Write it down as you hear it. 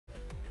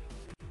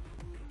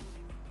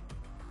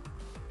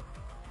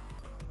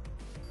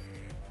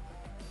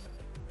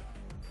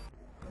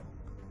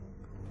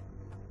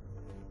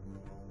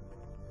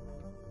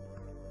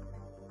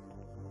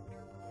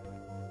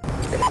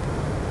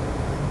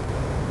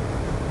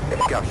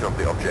Capture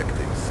the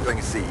objectives.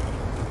 Going C.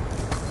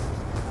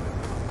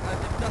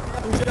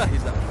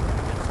 جاهزة.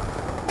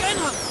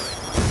 انهض.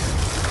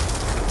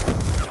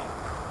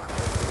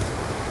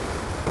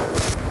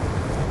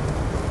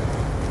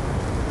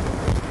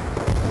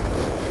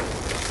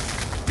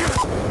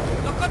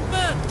 لقد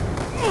مات.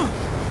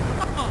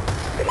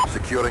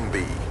 Securing B.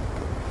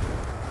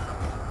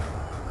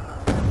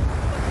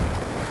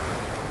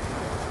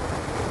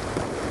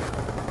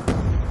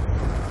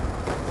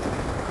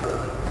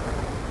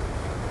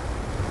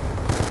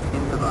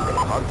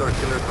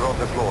 Hunter-killer drone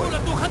deployed.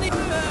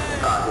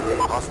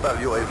 Hostile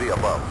UAV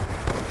above.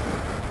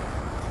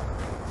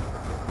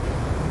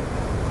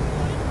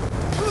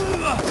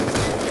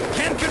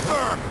 Can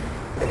confirm.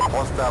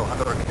 Hostile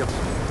hunter-killer.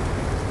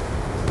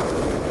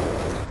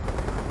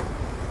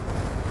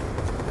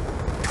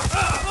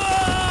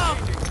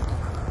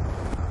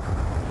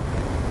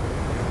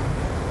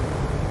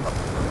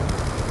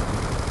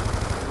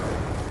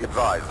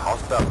 Advise,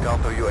 hostile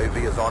counter UAV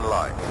is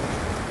online.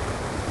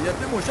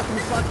 يتم شحن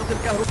الصاعقة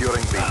الكهربائية.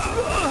 Securing B.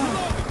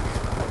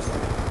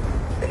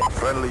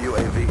 Friendly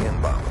UAV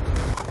inbound.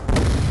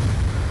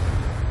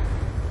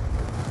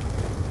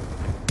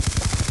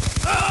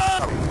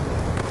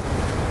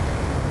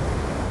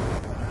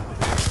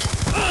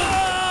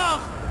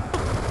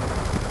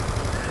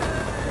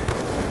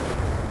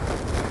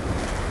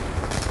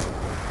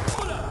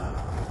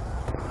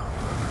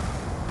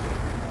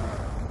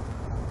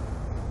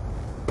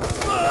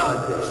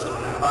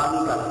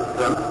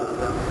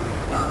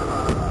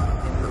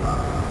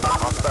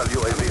 Hostile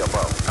UAV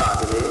above.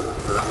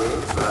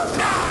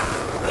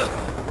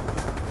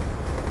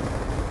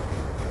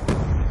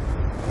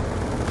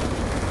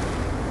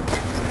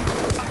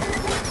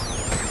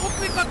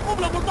 أطلقت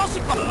قنبلة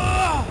ملتصقة.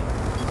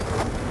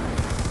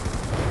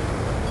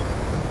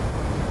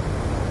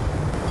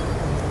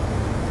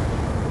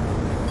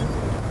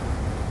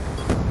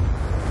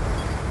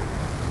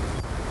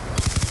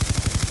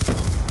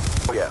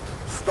 Yeah,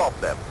 stop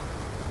them.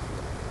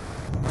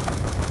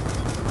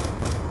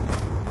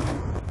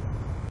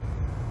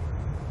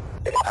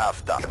 Half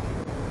done.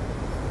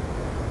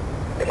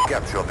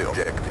 Capture the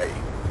object A.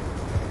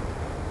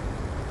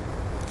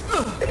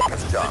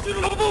 Nice job.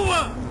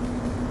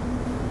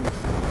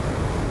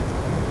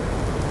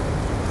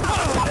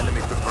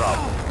 Enemy to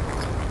Bravo.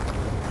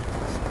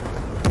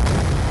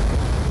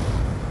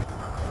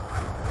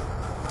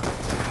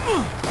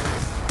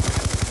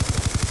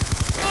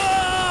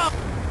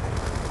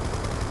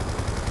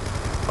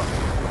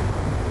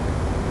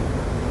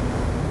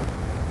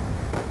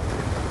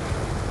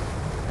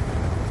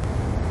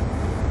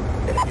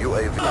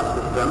 UAV.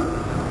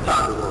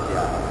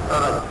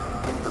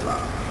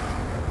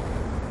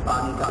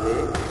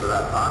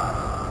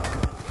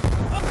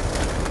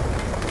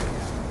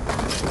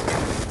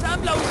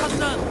 سأملأ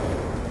الخزان.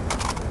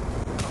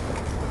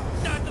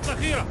 إعادة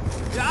الذخيرة.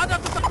 إعادة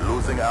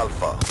Losing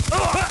Alpha.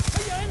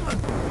 هيا انهض.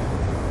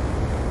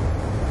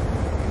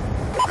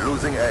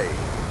 Losing A.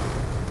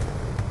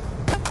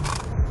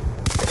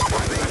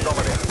 Being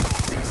dominant.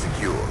 C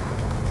secure.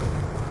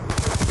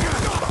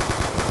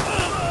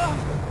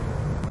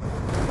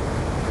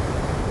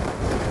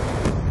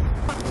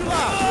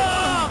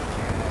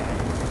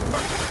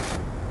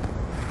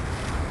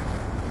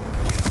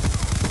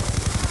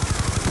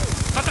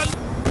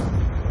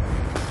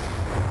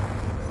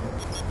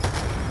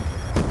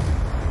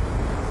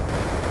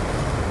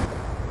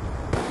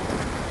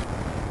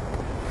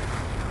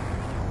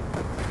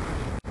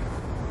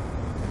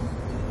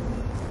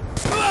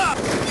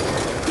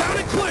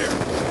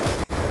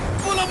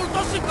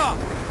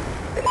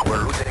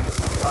 We're losing.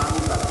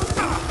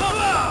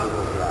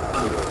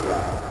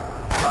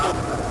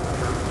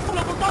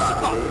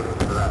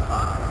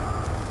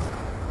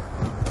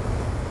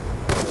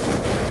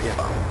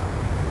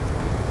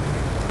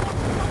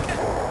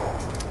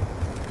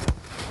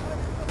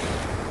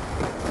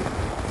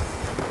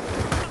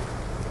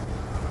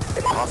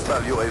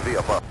 Hostile UAV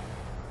above.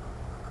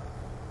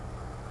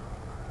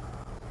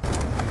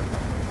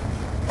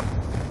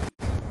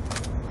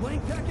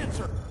 Playing back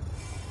answer.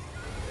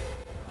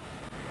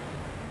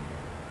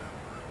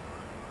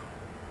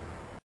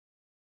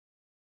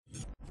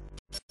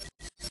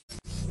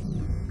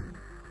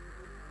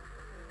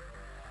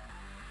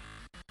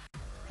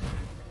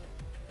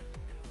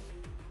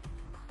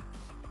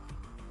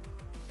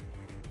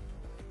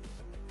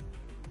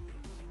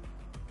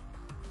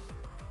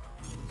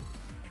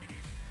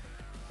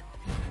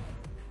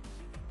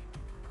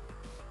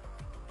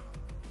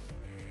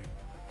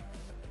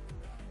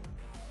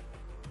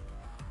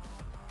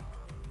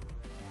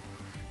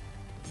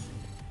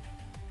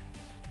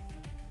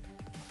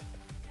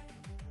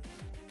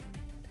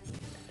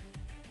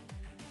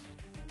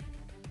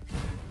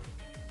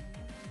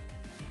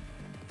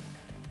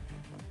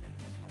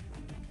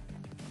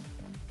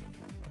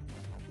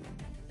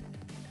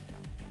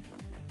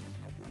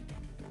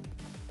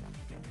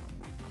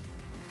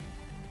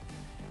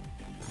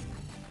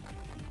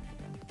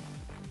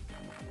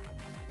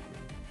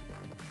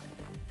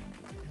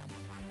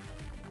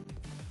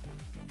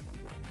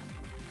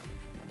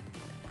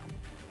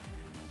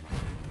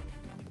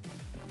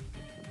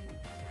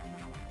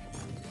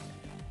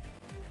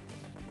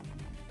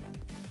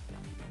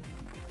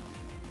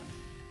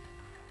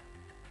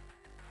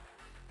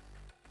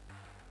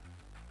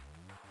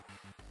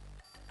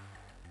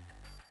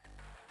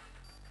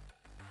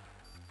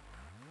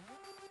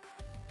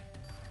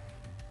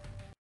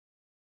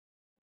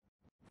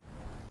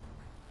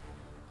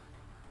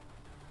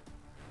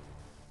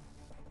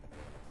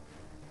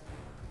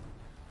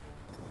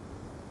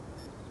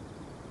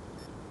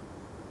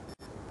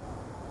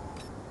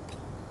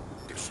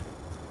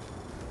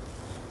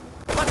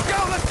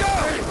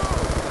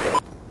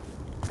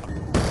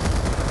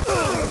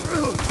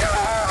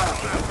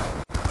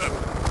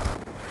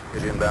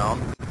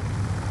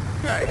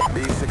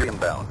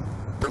 inbound.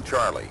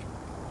 Charlie.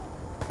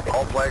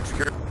 All flags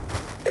secured.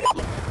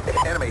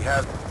 Enemy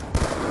has...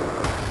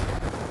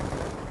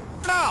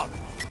 Down!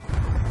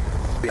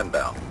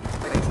 Inbound.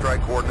 Any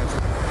strike coordinates.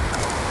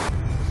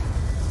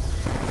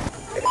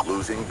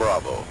 Losing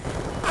Bravo.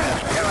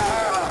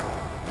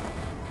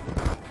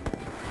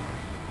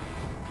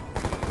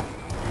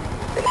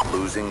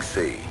 Losing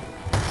C.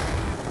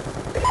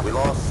 We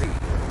lost C.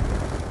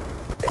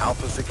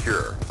 Alpha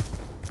secure.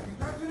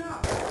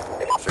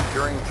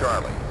 Securing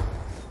Charlie.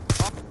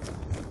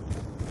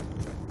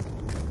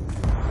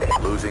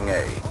 Losing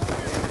A.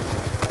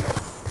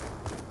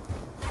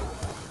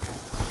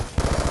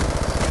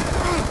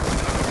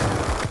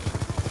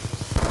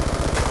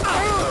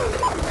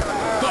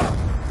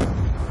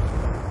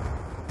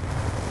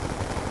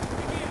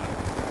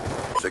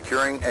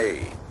 Securing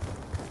A.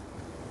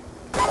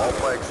 All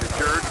flags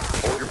secured.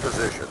 Hold your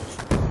positions.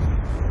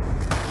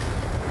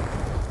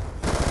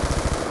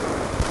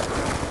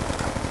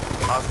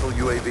 Hostile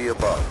UAV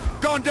above.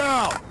 Gone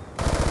down!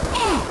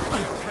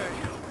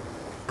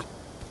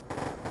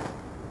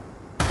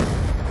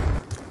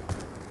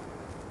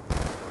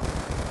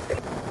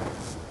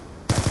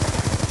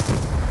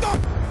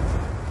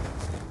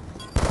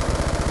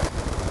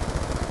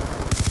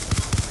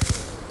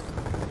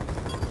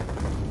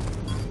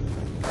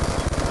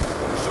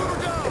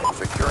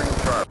 Securing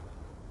Charlie.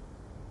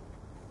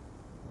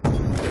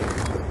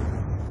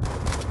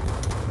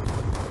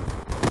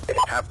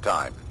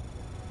 Halftime.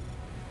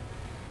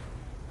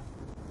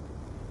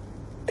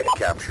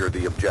 Capture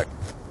the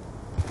objective.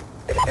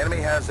 Enemy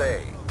has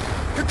A.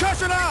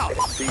 Concussion out!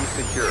 C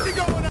secure. He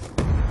going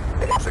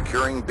out!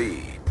 Securing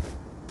B.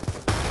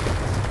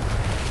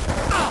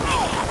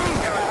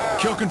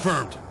 Kill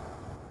confirmed.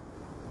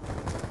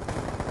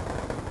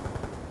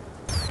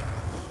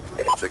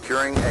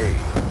 Securing A.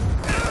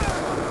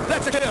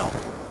 That's a kill!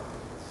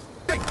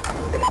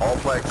 All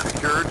flags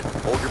secured.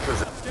 Hold your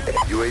position.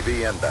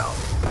 UAV inbound.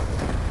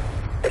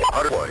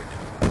 Deployed.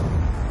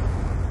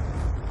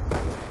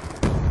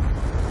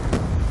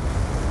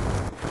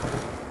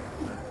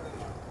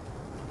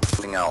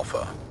 Losing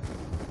Alpha.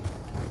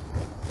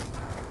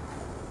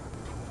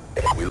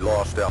 We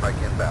lost Alpha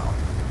inbound.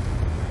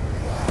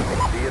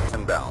 D it's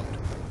inbound.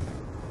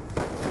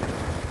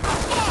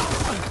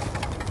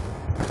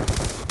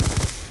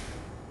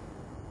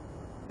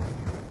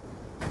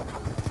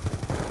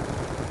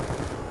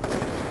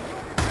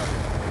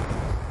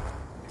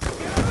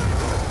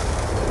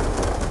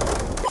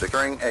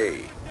 Securing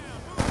A.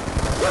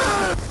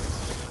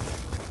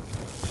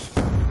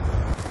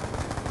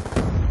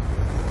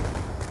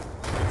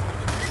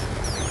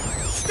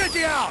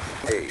 Sticky out!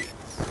 A.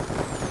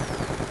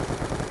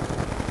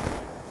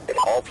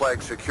 All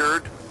flags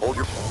secured. Hold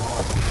your...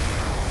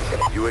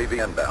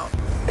 UAV inbound.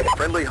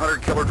 Friendly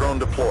hunter-killer drone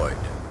deployed.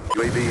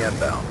 UAV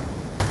inbound.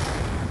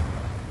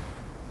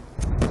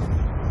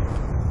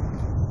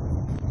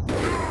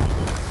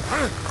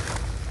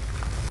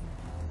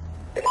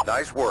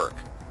 Nice work.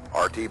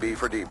 RTB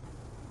for deep.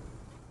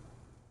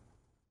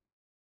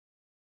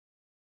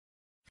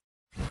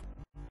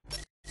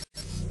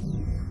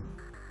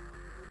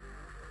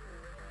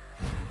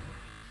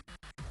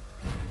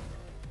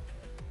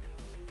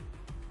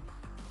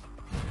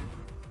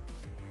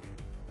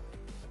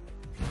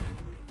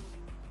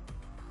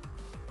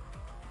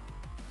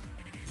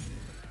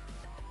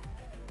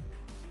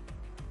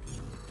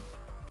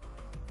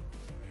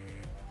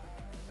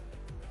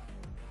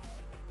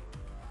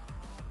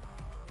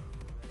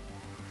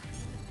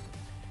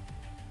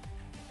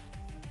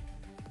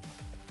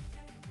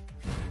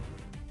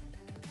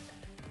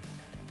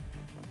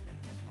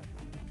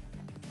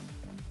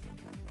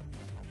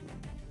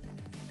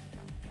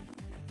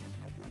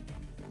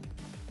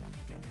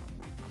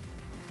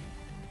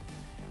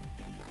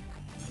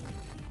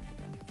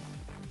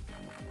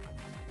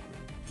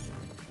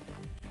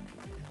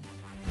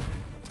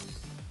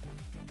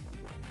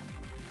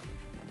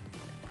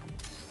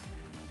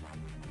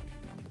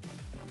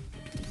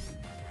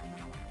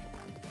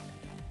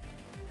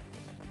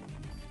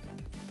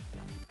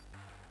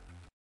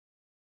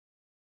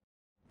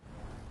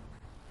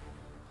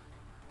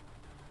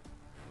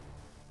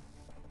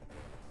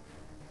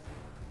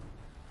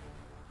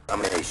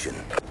 Domination.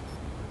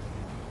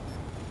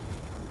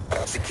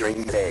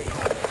 Securing A.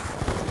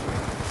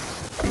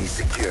 Be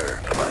secure.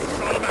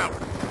 Roll him out!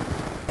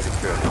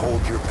 Secure.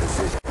 Hold your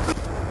position.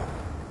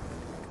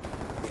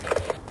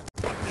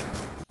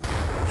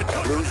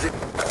 Lose it.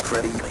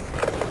 Trailing.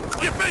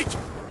 Your feet!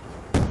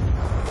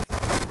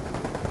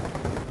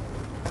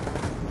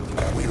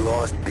 We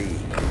lost B.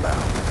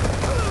 Inbound.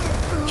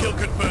 Kill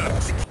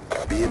confirmed.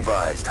 Be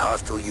advised.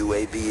 Hostile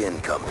UAV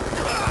incoming.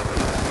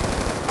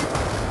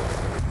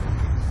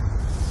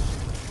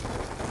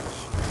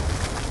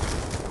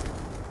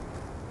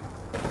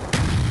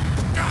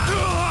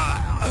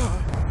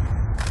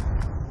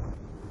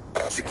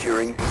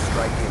 Securing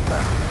strike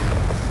inbound.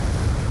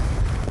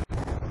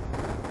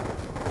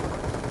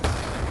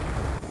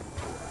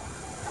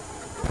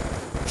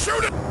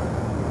 Shoot it!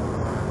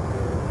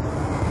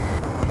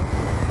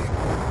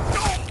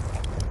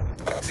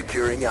 Secure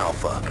Securing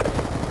Alpha.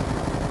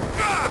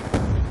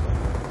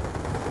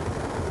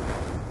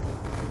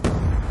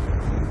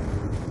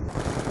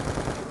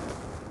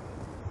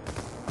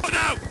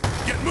 Now!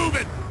 Get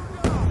moving!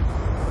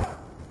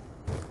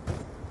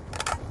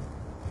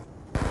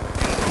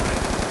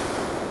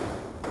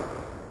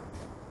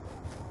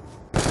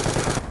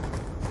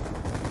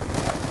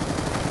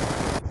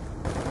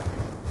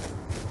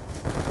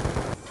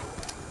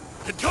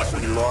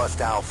 We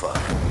lost Alpha.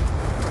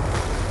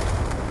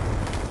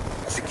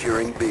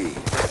 Securing B.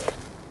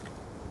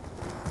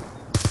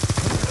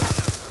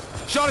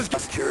 Shot is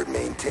Secured,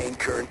 maintain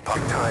current puck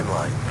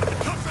timeline.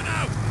 cut for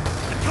now!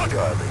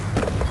 Charlie.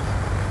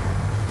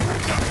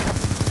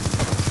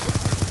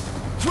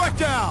 Track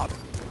down!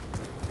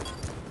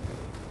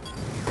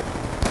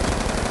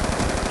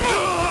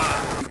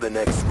 The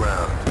next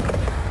round.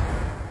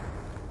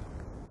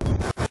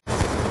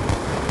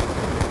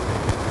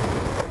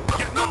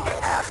 Get moving!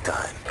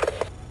 Halftime.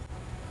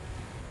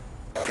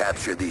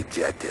 Capture the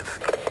objective.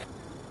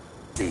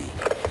 D.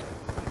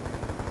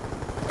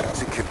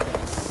 Secure.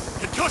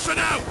 Concussion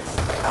out!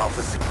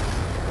 Alpha.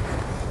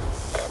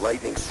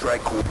 Lightning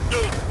strike.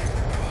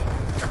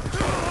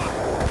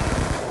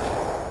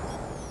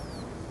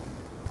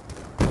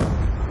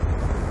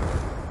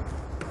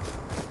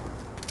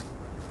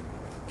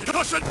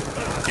 Concussion!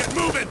 Get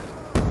moving!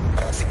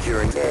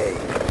 Securing A.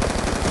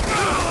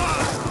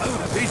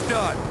 He's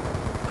done!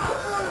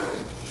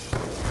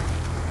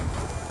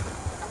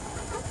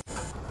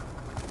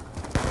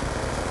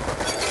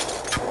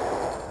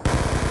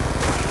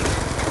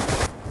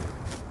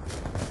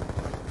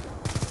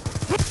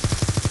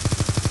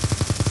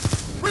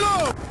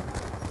 Reload!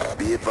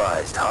 Be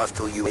advised,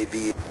 hostile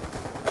UAV.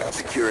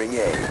 Securing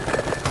A.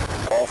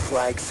 All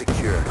flags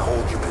secured.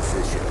 Hold your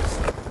positions.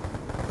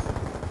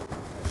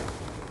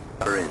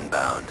 Are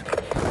inbound.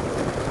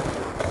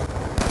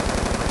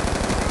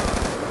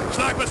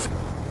 Snipers!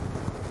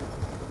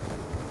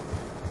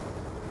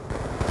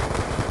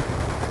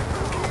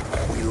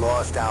 We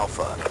lost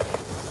Alpha.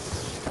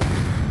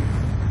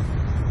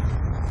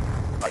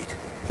 Right.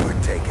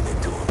 We're taking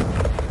it to him.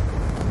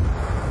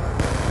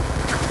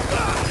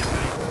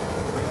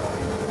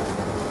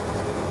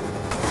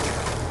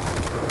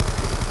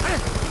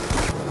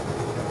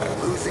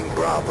 Losing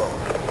Bravo.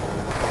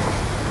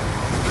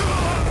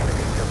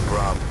 Enemy to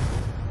Bravo.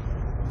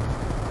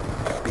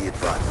 Be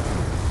advised.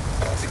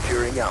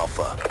 Securing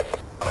Alpha.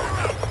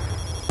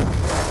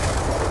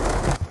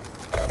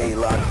 A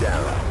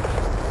lockdown.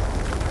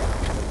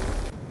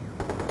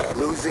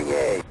 Losing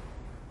A.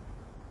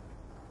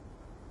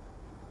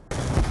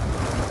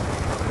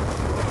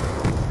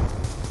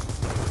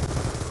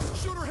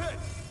 Shooter hit!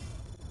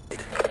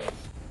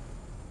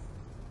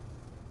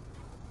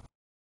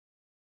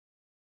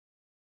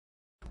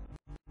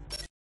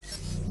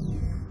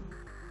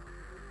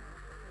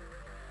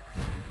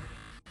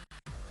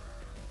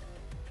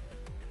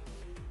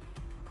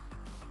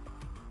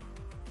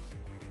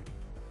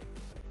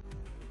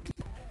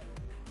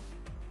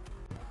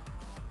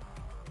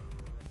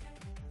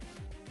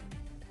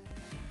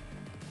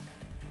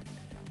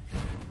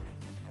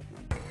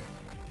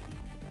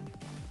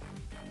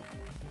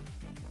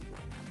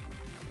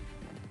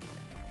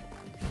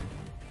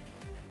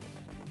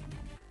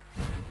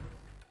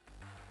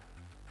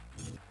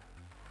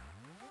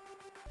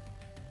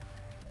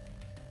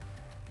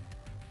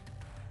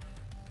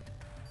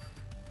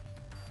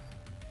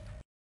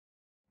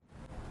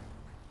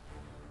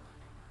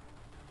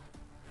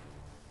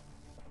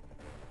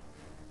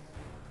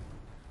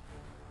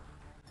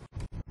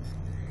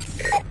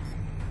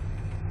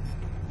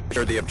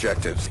 Secure the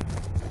objectives.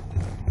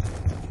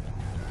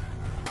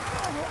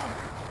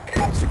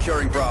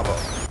 Securing Bravo.